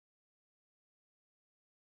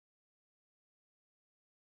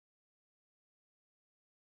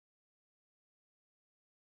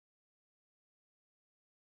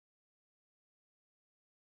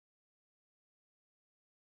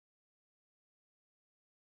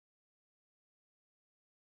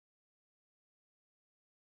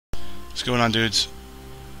What's going on, dudes?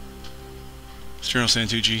 It's Colonel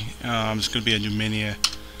Santucci. It's going to be a Numidia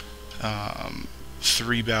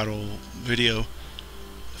 3 battle video.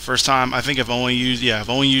 First time, I think I've only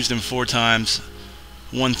used him 4 times.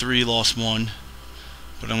 Won 3, lost 1.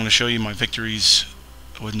 But I'm going to show you my victories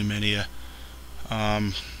with Numidia.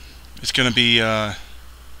 It's going to be, I'm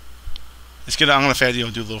going to do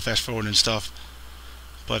a little fast forward and stuff.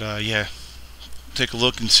 But yeah, take a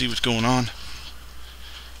look and see what's going on.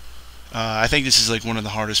 I think this is like one of the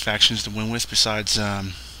hardest factions to win with, besides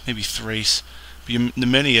maybe Thrace. But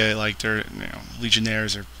Numidia, like their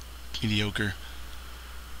legionnaires are mediocre.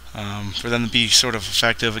 For them to be sort of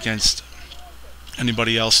effective against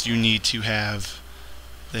anybody else, you need to have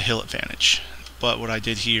the hill advantage. But what I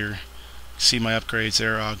did here, see my upgrades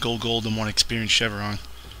there: gold, and 1 experience chevron.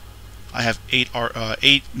 I have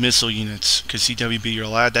 8 missile units because CWB you're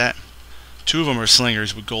allowed that. 2 of them are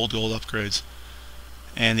slingers with gold upgrades.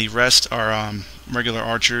 And the rest are regular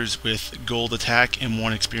archers with gold attack and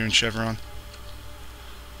 1 experience chevron.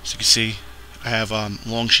 As you can see, I have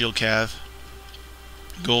long shield cav,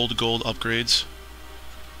 gold upgrades.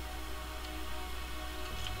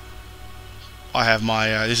 I have my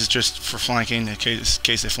this is just for flanking in case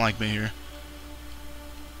they flank me here.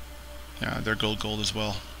 Yeah, they're gold as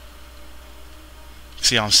well.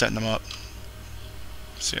 See how I'm setting them up.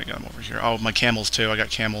 See, I got them over here. Oh, my camels too. I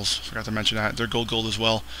got camels. Forgot to mention that. They're gold as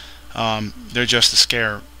well. They're just to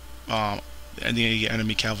scare the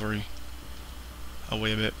enemy cavalry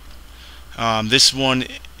away a bit. This one,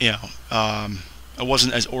 I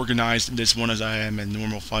wasn't as organized in this one as I am in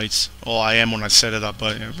normal fights. Well, I am when I set it up,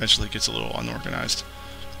 but eventually it gets a little unorganized.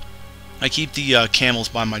 I keep the camels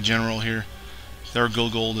by my general here. They're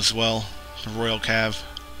gold as well. The Royal Cav.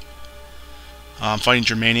 I'm fighting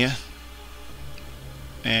Germania.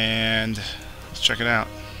 And let's check it out.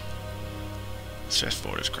 Let's fast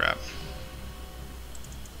forward this crap.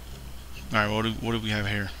 Alright, what do we have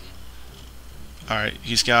here? Alright,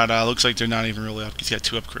 he's got, looks like they're not even really up. He's got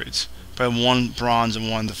 2 upgrades. But 1 bronze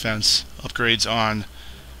and 1 defense. Upgrades on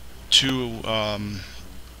 2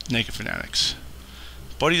 naked fanatics.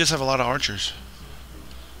 But he does have a lot of archers.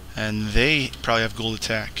 And they probably have gold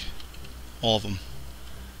attack. All of them.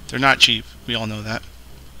 They're not cheap. We all know that.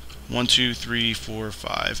 1, 2, 3, 4,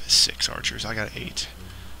 5, 6 archers. I got 8.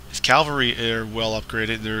 His cavalry are well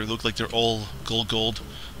upgraded. They look like they're all gold.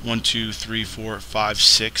 1, 2, 3, 4, 5,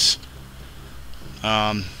 6.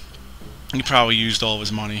 He probably used all of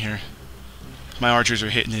his money here. My archers are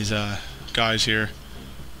hitting his guys here.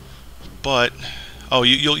 But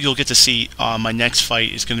you'll get to see my next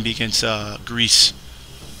fight is going to be against Greece.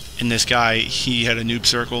 And this guy, he had a noob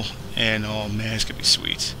circle, and oh man, it's gonna be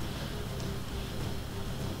sweet.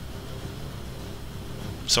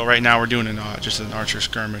 So right now we're doing just an archer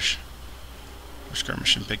skirmish. We're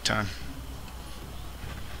skirmishing big time.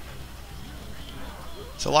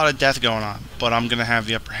 It's a lot of death going on, but I'm gonna have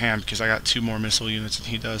the upper hand because I got 2 more missile units than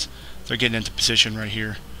he does. They're getting into position right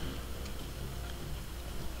here.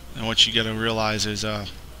 And what you gotta realize is, the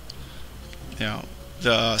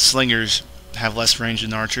slingers have less range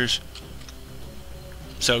than archers.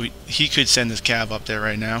 So he could send his cav up there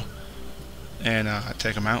right now and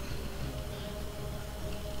take them out.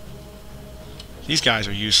 These guys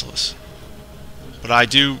are useless. But I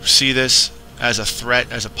do see this as a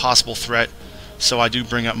threat, as a possible threat. So I do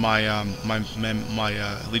bring up my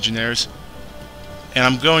my legionnaires, and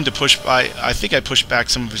I'm going to push. I think I pushed back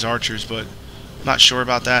some of his archers, but I'm not sure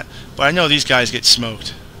about that. But I know these guys get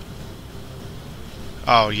smoked.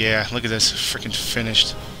 Oh yeah, look at this, freaking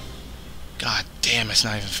finished. God damn, it's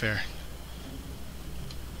not even fair.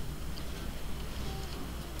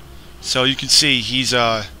 So you can see he's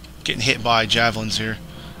getting hit by javelins here.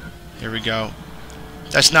 Here we go.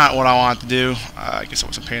 That's not what I want to do. I guess I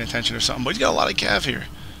wasn't paying attention or something, but he's got a lot of cav here.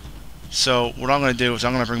 So what I'm going to do is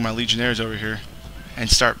I'm going to bring my legionnaires over here and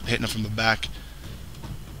start hitting them from the back.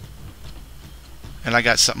 And I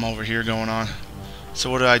got something over here going on. So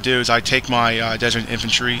what I do is I take my desert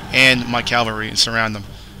infantry and my cavalry and surround them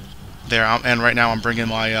there. And right now I'm bringing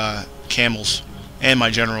my camels and my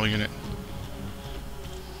general unit.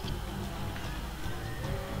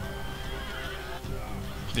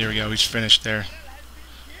 There we go. He's finished there.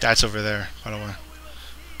 That's over there, by the way.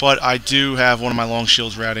 But I do have one of my long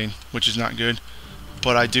shields ratting, which is not good.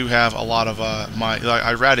 But I do have a lot of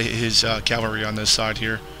I ratted his cavalry on this side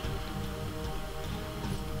here.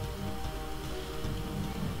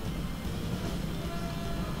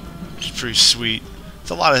 Pretty sweet.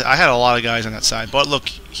 It's a lot of. I had a lot of guys on that side, but look,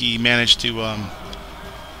 he managed to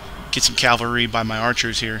get some cavalry by my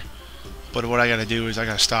archers here. But what I got to do is I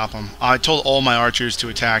got to stop him. I told all my archers to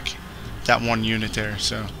attack that one unit there,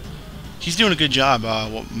 so He's doing a good job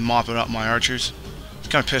mopping up my archers. He's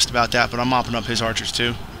kind of pissed about that, but I'm mopping up his archers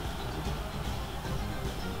too.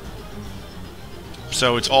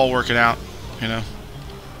 So it's all working out, you know.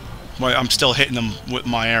 I'm still hitting them with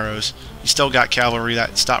my arrows. He's still got cavalry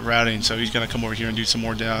that stopped routing, so he's going to come over here and do some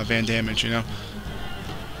more van damage, you know.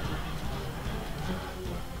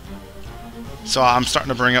 So I'm starting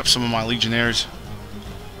to bring up some of my legionnaires,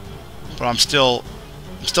 but I'm still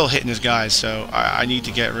hitting his guys, so I need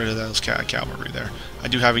to get rid of those cavalry there. I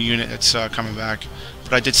do have a unit that's coming back,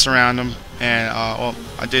 but I did surround him, and well,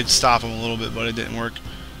 I did stop him a little bit, but it didn't work.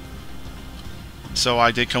 So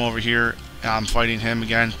I did come over here, and I'm fighting him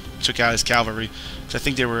again. Took out his cavalry, so I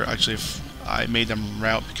think they were actually, I made them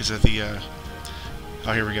rout because of the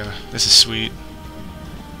oh, here we go. This is sweet.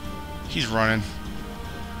 He's running.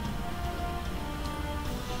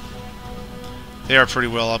 They are pretty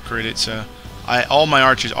well upgraded, so all my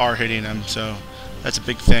archers are hitting them, so that's a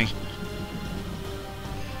big thing.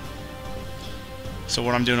 So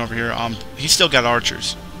what I'm doing over here, he's still got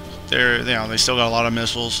archers. They still got a lot of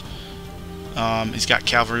missiles. He's got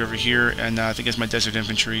cavalry over here, and I think it's my desert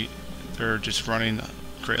infantry. They're just running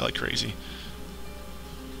like crazy.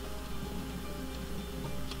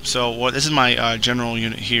 So this is my general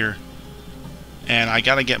unit here, and I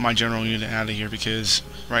gotta get my general unit out of here because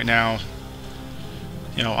right now,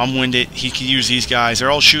 you know, I'm winded. He can use these guys.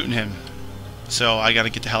 They're all shooting him, so I gotta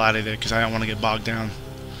get the hell out of there because I don't want to get bogged down.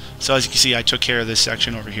 So as you can see, I took care of this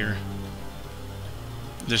section over here.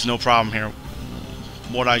 There's no problem here.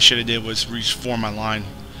 What I should have did was reform my line,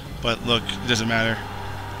 but look, it doesn't matter.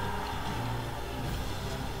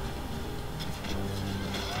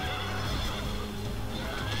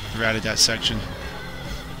 Routed that section.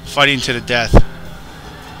 Fighting to the death.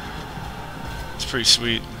 It's pretty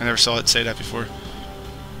sweet. I never saw it say that before.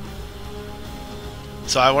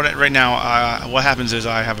 So right now, what happens is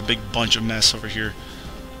I have a big bunch of mess over here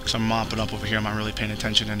because I'm mopping up over here. I'm not really paying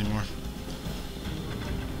attention anymore.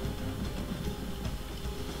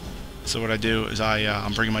 So what I do is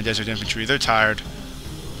I'm bringing my desert infantry. They're tired,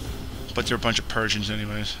 but they're a bunch of Persians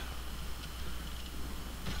anyways.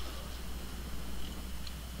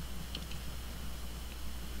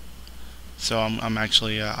 So I'm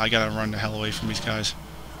actually I gotta run the hell away from these guys.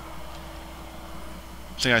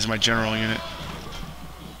 I think that's my general unit.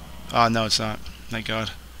 No, it's not. Thank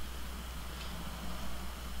God.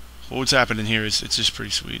 But what's happening here is it's just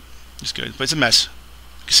pretty sweet. It's good, but it's a mess.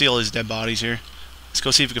 You can see all his dead bodies here. Let's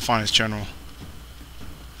go see if we can find his general.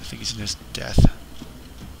 I think he's in his death.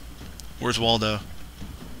 Where's Waldo?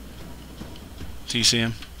 Do you see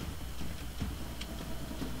him?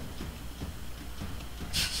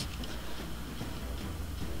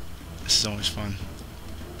 This is always fun.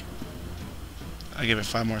 I give it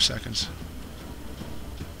 5 more seconds.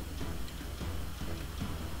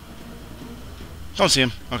 Don't see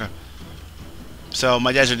him. Okay. So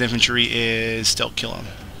my desert infantry is still killing.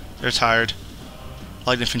 They're tired.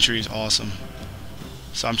 Light infantry is awesome.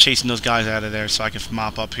 So I'm chasing those guys out of there so I can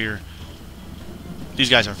mop up here. These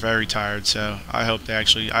guys are very tired, so I hope they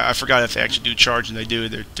actually... I forgot if they actually do charge, and they do.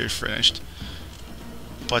 They're finished.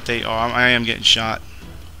 But they are. I am getting shot.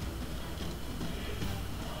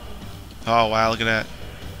 Oh, wow, look at that.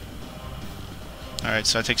 Alright,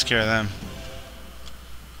 so that takes care of them.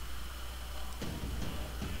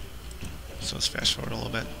 So let's fast forward a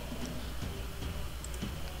little bit.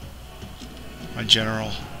 My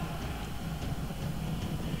general.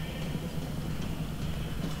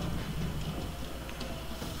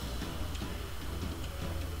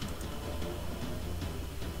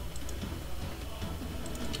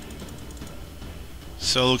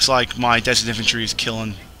 So it looks like my desert infantry is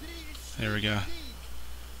killing. There we go.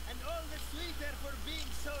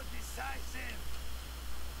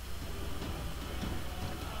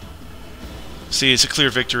 See, it's a clear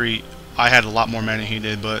victory. I had a lot more men than he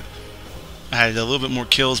did, but I had a little bit more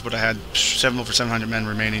kills, but I had 7 over 700 men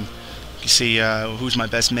remaining. You can see who's my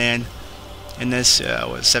best man in this.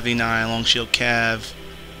 Was 79 long shield cav.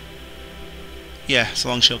 Yeah, it's a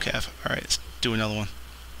long shield cav. All right, let's do another one.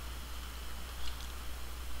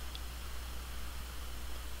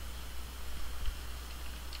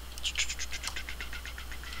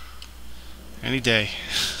 Any day.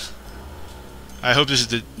 I hope this is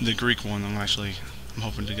the Greek one. I'm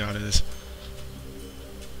hoping to God it is.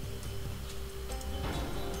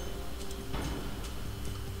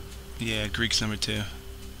 Yeah, Greek's number 2.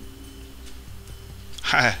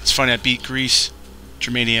 It's funny, I beat Greece,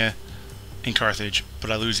 Germania, and Carthage, but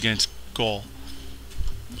I lose against Gaul.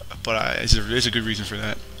 But there's a good reason for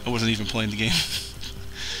that. I wasn't even playing the game.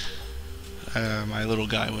 My little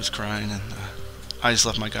guy was crying, and I just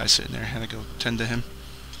left my guy sitting there. I had to go tend to him.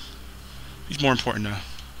 He's more important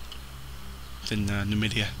than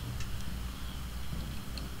Numidia.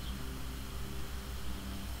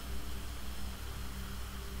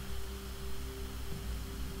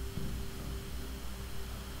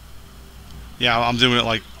 Yeah, I'm doing it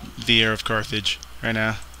like the heir of Carthage right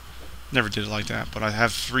now. Never did it like that, but I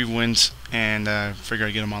have 3 wins, and figure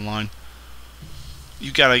I get them online.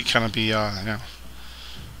 You gotta kind of be, you know,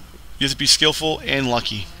 you have to be skillful and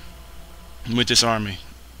lucky with this army,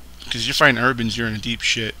 because you're fighting urbans, you're in a deep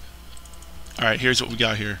shit. All right, here's what we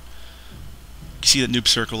got here. You see that noob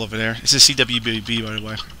circle over there? This is CWBB, by the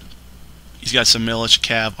way. He's got some militia,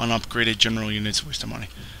 cav, unupgraded general units, waste of money.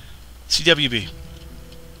 CWB.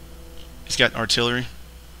 He's got artillery.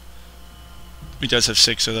 He does have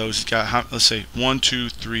 6 of those. He's got, let's say, 1, 2,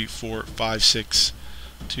 3, 4, 5, 6,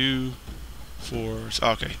 2, 4.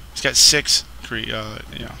 Okay, he's got 6. You know,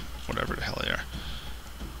 whatever the hell they are.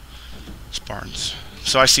 Spartans.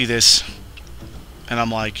 So I see this, and I'm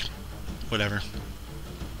like, whatever.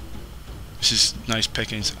 This is nice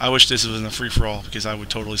pickings. I wish this was in a free-for-all, because I would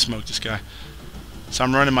totally smoke this guy. So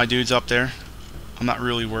I'm running my dudes up there. I'm not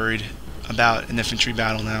really worried about an infantry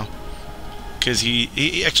battle now, because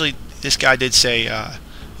he actually, this guy did say,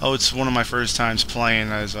 oh, it's one of my first times playing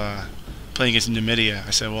playing against Numidia.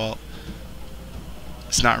 I said, well,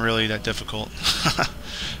 it's not really that difficult.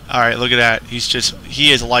 All right, look at that.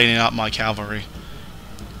 He is lighting up my cavalry.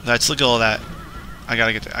 Look at all that. I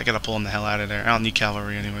gotta pull him the hell out of there. I don't need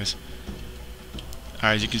cavalry anyways. All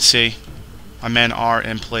right, as you can see, my men are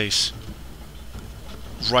in place.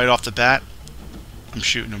 Right off the bat, I'm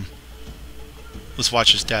shooting him. Let's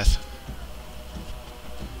watch his death.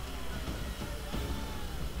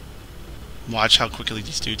 Watch how quickly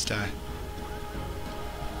these dudes die.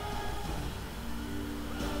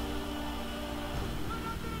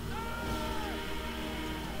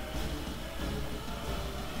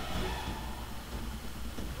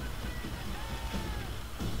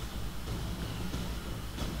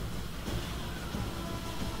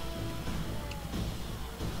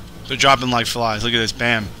 They're dropping like flies. Look at this.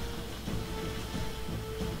 Bam.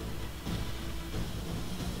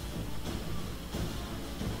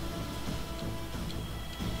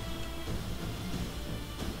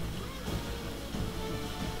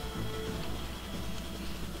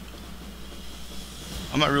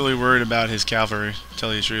 I'm not really worried about his cavalry, to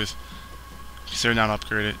tell you the truth, because they're not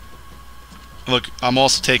upgraded. Look, I'm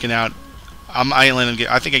also taking out. I ain't letting him get.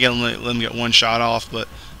 I think I let him get 1 shot off, but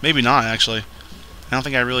maybe not actually. I don't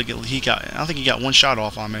think I really get. I don't think he got 1 shot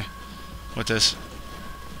off on me with this.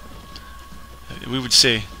 We would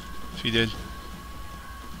see if he did.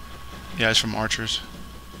 Yeah, it's from archers.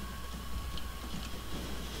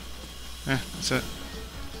 Yeah, that's it.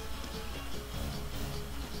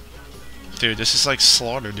 Dude, this is like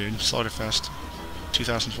slaughter, dude. Slaughterfest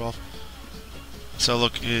 2012. So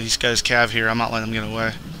look, he's got his cav here. I'm not letting him get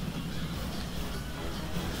away.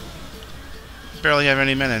 Barely have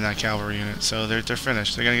any men in that cavalry unit, so they're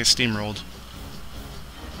finished. They're gonna get steamrolled.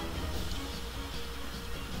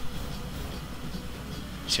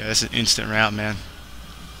 Yeah, that's an instant rout, man.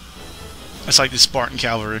 That's like the Spartan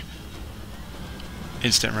cavalry.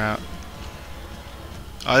 Instant rout.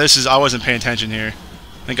 I wasn't paying attention here.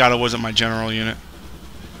 Thank God it wasn't my general unit.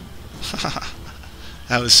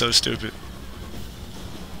 That was so stupid.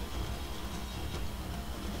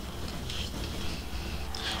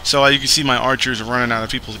 So you can see my archers are running out of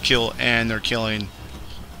people to kill, and they're killing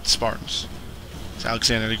Spartans. It's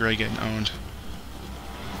Alexander the Great getting owned.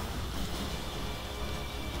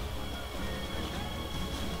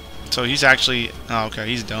 So he's actually... Oh, okay,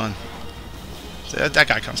 he's done. So that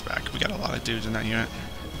guy comes back. We got a lot of dudes in that unit.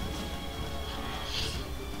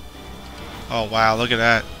 Oh, wow, look at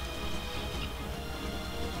that.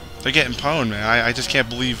 They're getting pwned, man. I just can't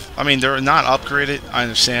believe... I mean, they're not upgraded, I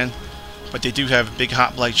understand. But they do have big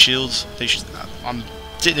hot blight shields. They should...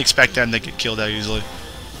 didn't expect them to get killed that easily.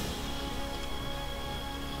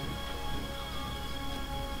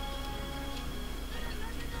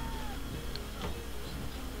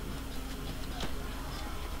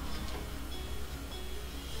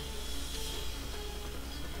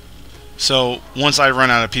 So once I run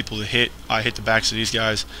out of people to hit, I hit the backs of these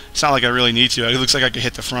guys. It's not like I really need to. It looks like I could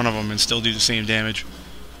hit the front of them and still do the same damage.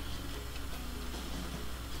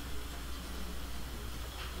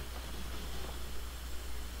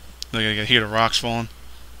 Look, I can hear the rocks falling.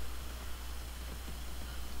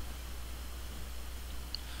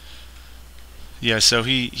 Yeah, so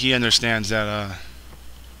he understands that,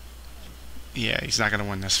 yeah, he's not going to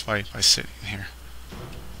win this fight by sitting here.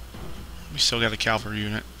 We still got a cavalry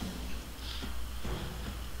unit.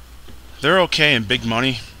 They're okay in big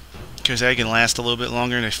money. because they can last a little bit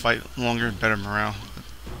longer and they fight longer, better morale. But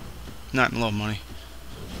not in low money.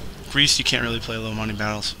 Greece, you can't really play low money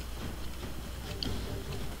battles.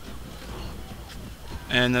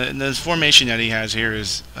 And the formation that he has here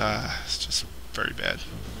is it's just very bad.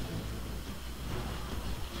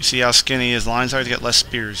 You see how skinny his lines are? He's got less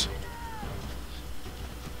spears.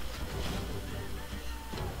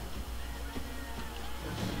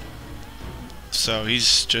 So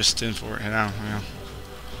he's just in for it now.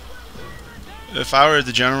 If I were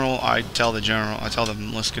the general, I'd tell the general. I tell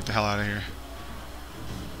them, let's get the hell out of here.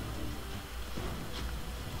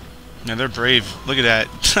 Now they're brave. Look at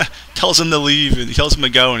that. Tells him to leave and he tells him to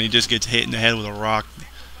go, and he just gets hit in the head with a rock.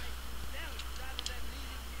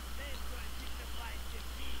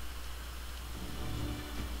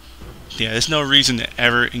 Yeah, there's no reason to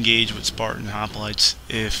ever engage with Spartan hoplites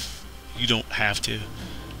if you don't have to.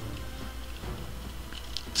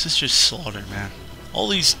 This is just slaughter, man. All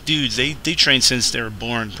these dudes, they trained since they were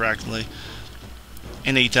born, practically.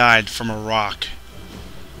 And they died from a rock.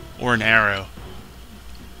 Or an arrow.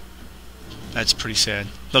 That's pretty sad.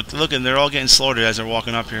 Look, and they're all getting slaughtered as they're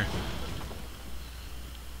walking up here.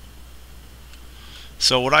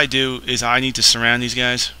 So what I do is I need to surround these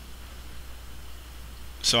guys.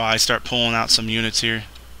 So I start pulling out some units here.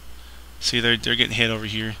 See, they're getting hit over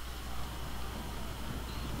here.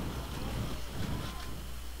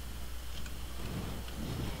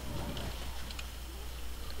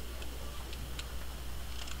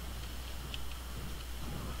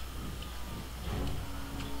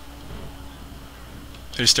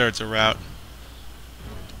 They start the rout.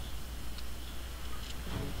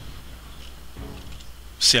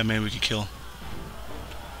 See how many we can kill.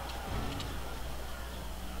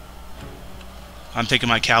 I'm taking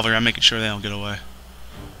my cavalry. I'm making sure they don't get away.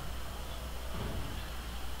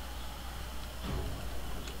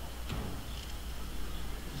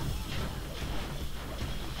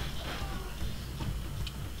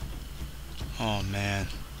 Oh man,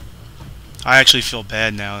 I actually feel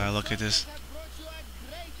bad now that I look at this.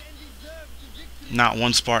 Not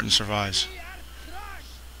one Spartan survives.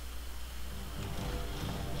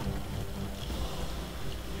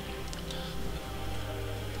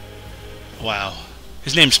 Wow.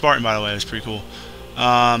 His name's Spartan, by the way. It was pretty cool.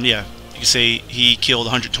 Yeah, you can say he killed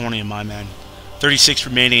 120 of my men. 36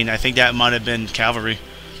 remaining. I think that might have been cavalry.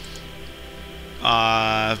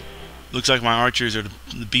 Looks like my archers are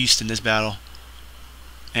the beast in this battle.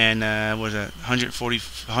 And what was it?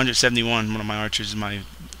 171. One of my archers is my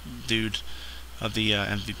dude of the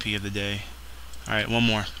MVP of the day. Alright, one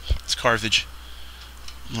more. It's Carthage.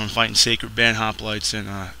 I'm fighting Sacred Band hoplites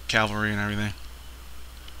and cavalry and everything.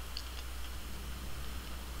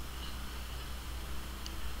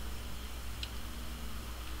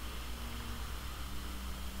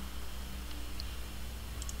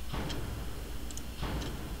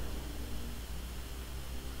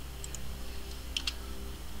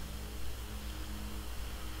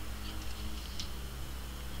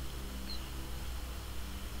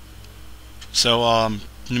 So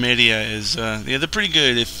Numidia is yeah, they're pretty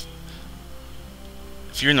good if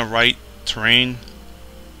you're in the right terrain,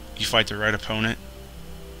 you fight the right opponent,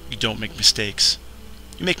 you don't make mistakes.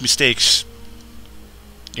 You make mistakes,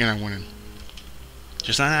 you're not winning.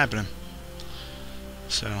 Just not happening.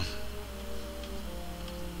 So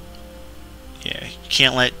yeah, you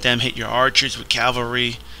can't let them hit your archers with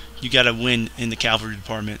cavalry. You gotta win in the cavalry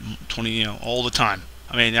department 20, all the time.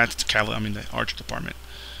 I mean, not the cavalry, I mean the archer department.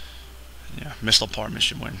 Yeah, missile department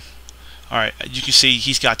should win. Alright, you can see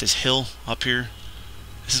he's got this hill up here.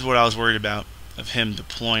 This is what I was worried about, of him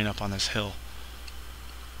deploying up on this hill.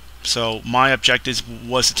 So my objective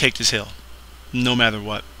was to take this hill, no matter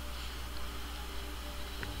what.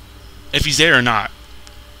 If he's there or not,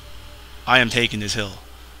 I am taking this hill.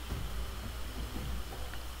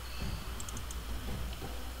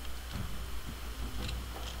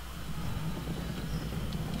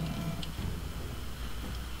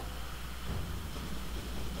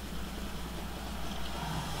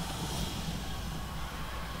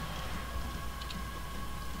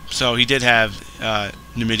 So he did have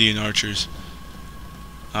Numidian archers,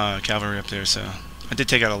 cavalry up there, so I did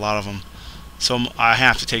take out a lot of them. So I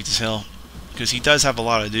have to take this hill, because he does have a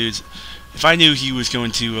lot of dudes. If I knew he was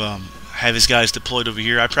going to have his guys deployed over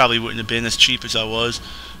here, I probably wouldn't have been as cheap as I was.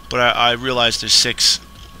 But I realized there's 6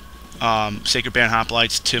 Sacred Band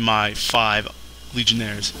hoplites to my 5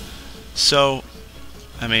 legionnaires. So,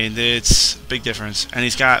 I mean, it's a big difference. And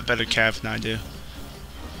he's got better cav than I do.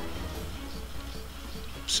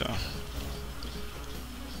 So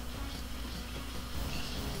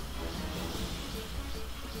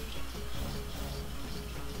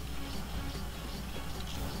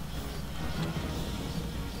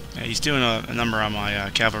Yeah, he's doing a number on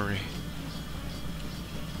my cavalry.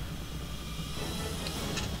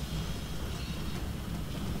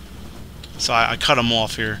 So I cut him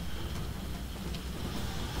off here.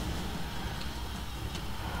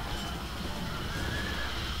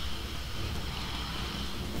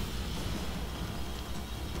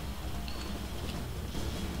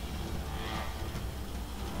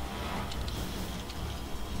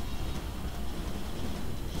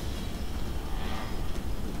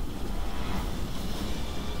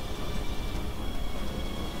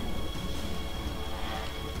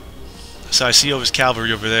 So I see all his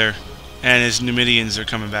cavalry over there, and his Numidians are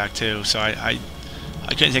coming back too. So I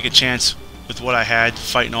couldn't take a chance with what I had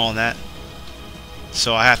fighting all that.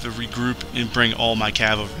 So I have to regroup and bring all my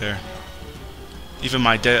cav over there. Even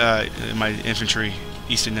my my infantry,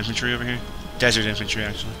 Eastern infantry over here, desert infantry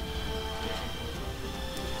actually.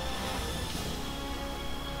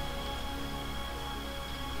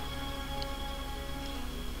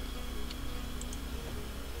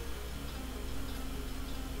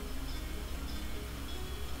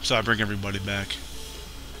 So I bring everybody back.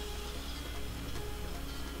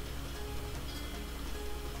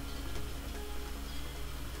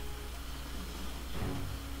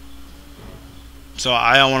 So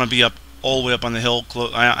I don't want to be up all the way up on the hill.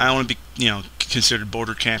 I don't want to be, considered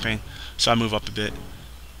border camping. So I move up a bit.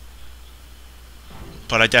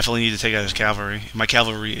 But I definitely need to take out his cavalry. My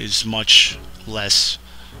cavalry is much less.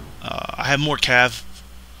 I have more cav,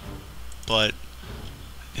 but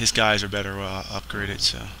his guys are better upgraded.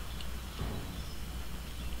 So,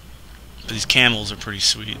 but these camels are pretty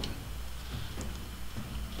sweet.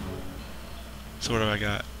 So what do I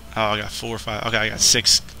got? Oh, I got 4 or 5. Okay, I got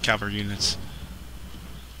 6 cavalry units.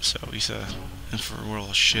 So he's in for a world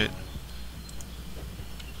of shit.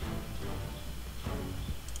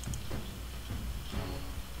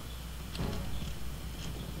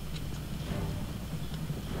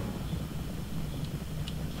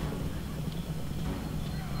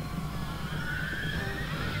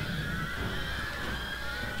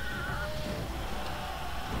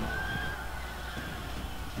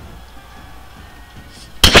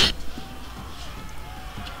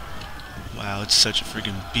 Wow, it's such a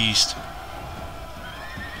freaking beast.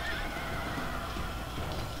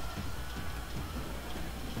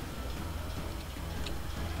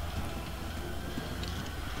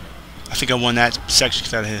 I think I won that section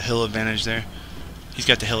because I had a hill advantage there. He's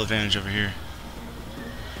got the hill advantage over here.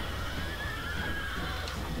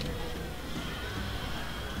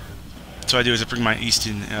 So what I do is I bring my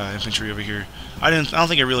Eastern infantry over here. I don't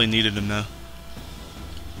think I really needed them though.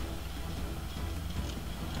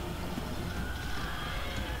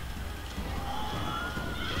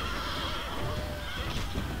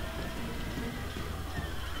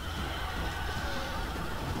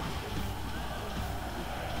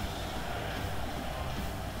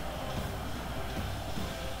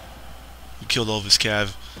 Killed all of his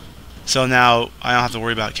cav. So now I don't have to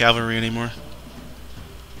worry about cavalry anymore.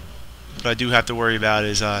 What I do have to worry about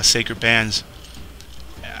is sacred bands.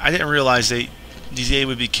 I didn't realize these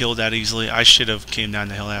would be killed that easily. I should have came down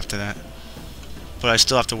the hill after that. But I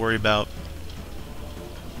still have to worry about.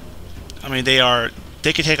 I mean, they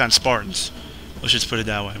could take on Spartans. Let's just put it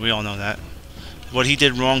that way. We all know that. What he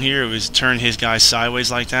did wrong here was turn his guys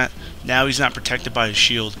sideways like that. Now he's not protected by his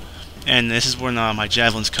shield. And this is when my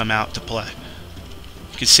javelins come out to play.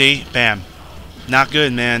 You can see, bam. Not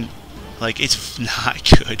good, man. Like, it's not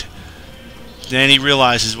good. Then he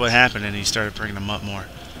realizes what happened and he started bringing them up more.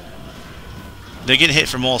 They get hit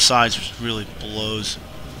from all sides, which really blows.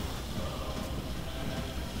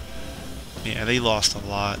 Yeah, they lost a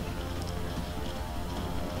lot.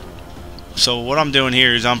 So what I'm doing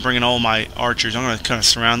here is I'm bringing all my archers. I'm going to kind of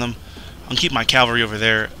surround them. I'm going to keep my cavalry over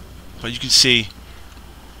there. But you can see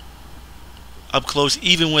up close,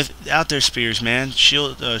 even without their spears, man,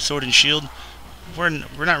 shield, sword and shield, we're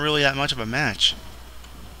not really that much of a match.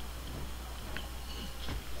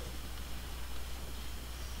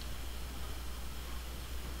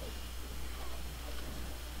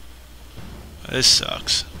 This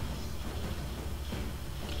sucks.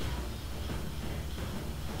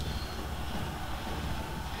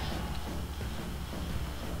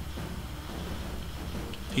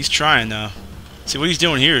 He's trying though. See, what he's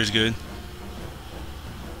doing here is good.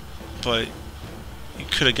 But you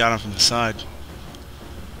could have got him from the side.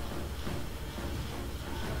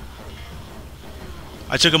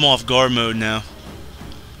 I took him off guard mode now.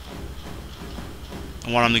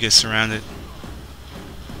 I want him to get surrounded.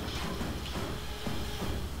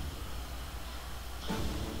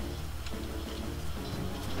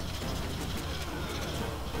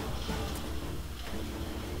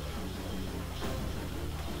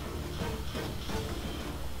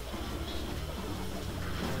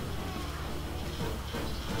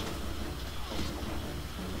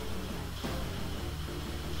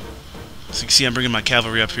 So you can see I'm bringing my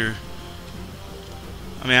cavalry up here.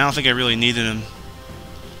 I mean, I don't think I really needed him,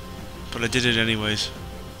 but I did it anyways.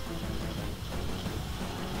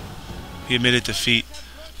 He admitted defeat.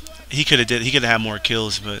 He could have had more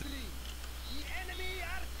kills, but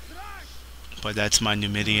that's my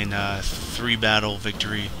Numidian 3-battle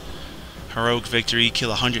victory. Heroic victory. Kill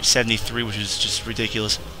 173, which is just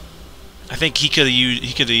ridiculous. I think he could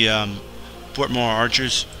have brought more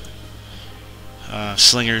archers,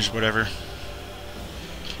 slingers, whatever.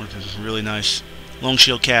 Would have been really nice. Long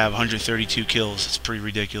shield cab, 132 kills. It's pretty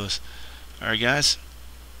ridiculous. All right, guys.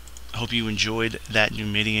 I hope you enjoyed that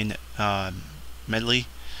Numidian medley,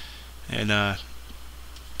 and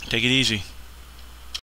take it easy.